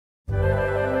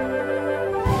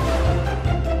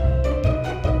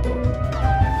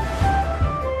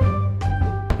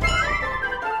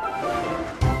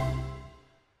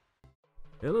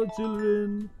Hello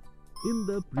children! In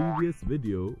the previous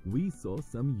video, we saw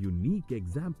some unique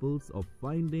examples of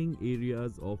finding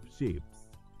areas of shapes.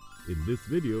 In this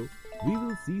video, we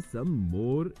will see some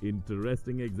more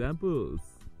interesting examples.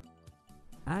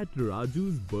 At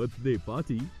Raju's birthday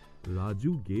party,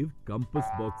 Raju gave compass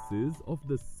boxes of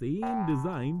the same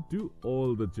design to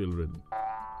all the children.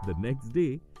 The next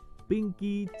day,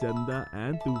 Pinky, Chanda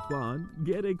and Tufan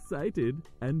get excited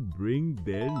and bring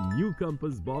their new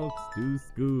compass box to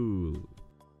school.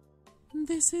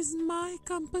 This is my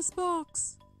compass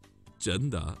box,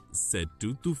 Chanda said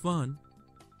to Tufan.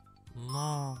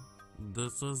 No,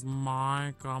 this is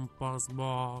my compass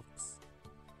box.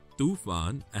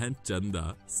 Tufan and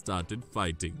Chanda started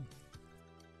fighting.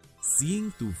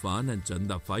 Seeing Tufan and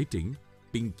Chanda fighting,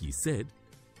 Pinky said,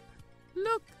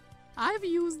 Look, I've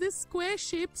used these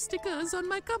square-shaped stickers on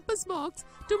my compass box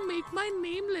to make my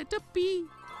name letter P.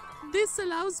 This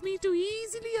allows me to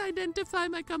easily identify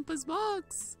my compass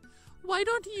box. Why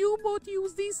don't you both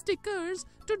use these stickers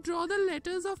to draw the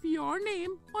letters of your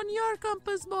name on your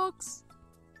compass box?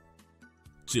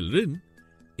 Children,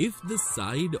 if the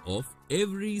side of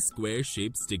every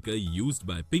square-shaped sticker used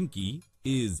by Pinky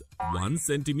is 1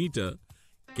 centimeter,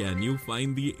 can you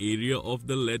find the area of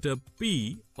the letter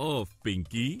P of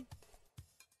Pinky?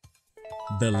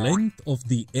 The length of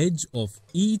the edge of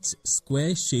each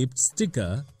square-shaped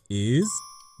sticker is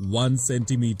 1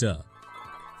 centimeter.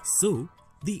 So,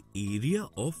 the area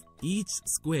of each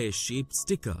square-shaped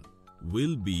sticker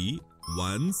will be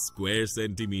 1 square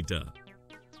centimeter.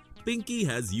 Pinky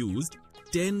has used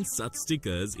 10 such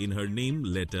stickers in her name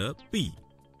letter P.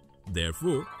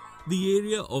 Therefore, the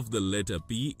area of the letter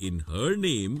P in her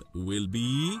name will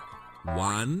be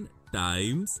 1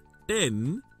 times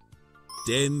 10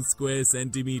 square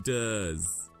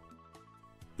centimeters.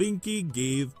 Pinky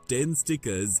gave 10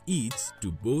 stickers each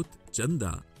to both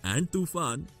Chanda and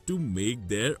Tufan to make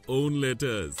their own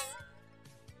letters.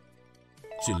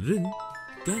 Children,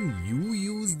 can you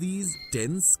use these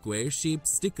 10 square-shaped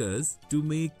stickers to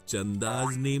make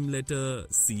Chanda's name letter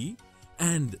C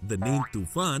and the name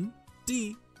Tufan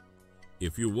T?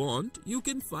 If you want, you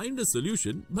can find a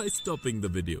solution by stopping the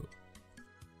video.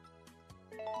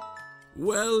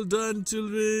 Well done,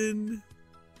 children!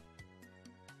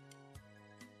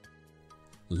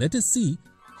 Let us see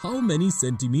how many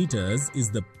centimeters is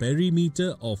the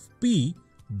perimeter of P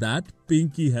that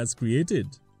Pinky has created.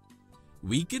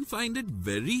 We can find it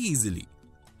very easily.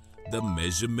 The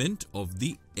measurement of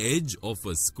the edge of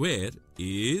a square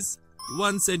is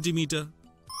 1 centimeter.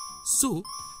 So,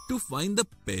 to find the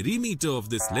perimeter of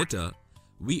this letter,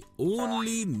 we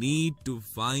only need to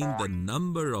find the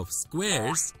number of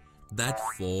squares that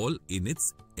fall in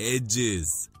its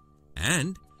edges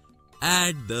and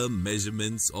add the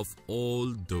measurements of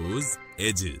all those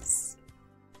edges.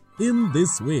 In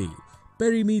this way,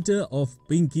 perimeter of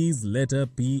Pinky's letter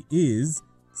P is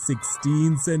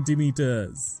 16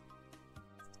 centimeters.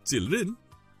 Children,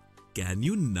 can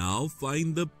you now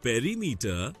find the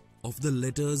perimeter of the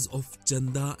letters of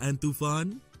Chanda and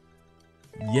Tufan?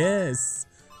 Yes,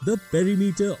 the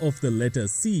perimeter of the letter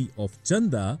C of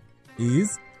Chanda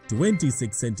is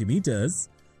 26 centimeters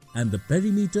and the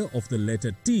perimeter of the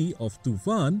letter T of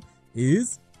Tufan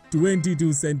is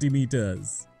 22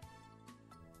 centimeters.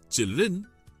 Children,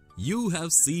 you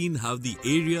have seen how the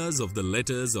areas of the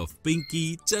letters of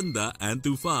Pinky, Chanda and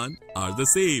Tufan are the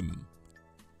same.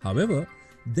 However,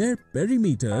 their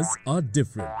perimeters are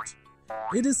different.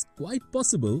 It is quite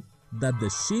possible that the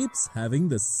shapes having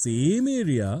the same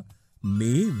area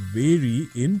may vary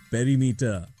in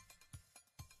perimeter.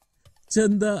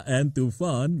 Chanda and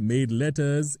Tufan made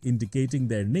letters indicating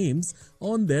their names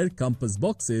on their compass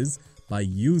boxes by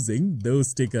using those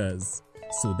stickers,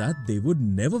 so that they would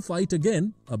never fight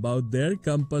again about their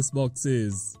compass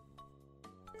boxes.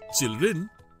 Children,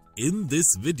 in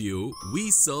this video, we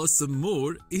saw some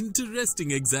more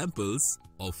interesting examples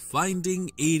of finding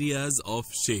areas of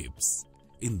shapes.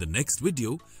 In the next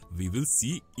video, we will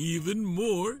see even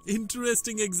more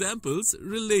interesting examples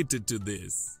related to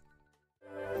this.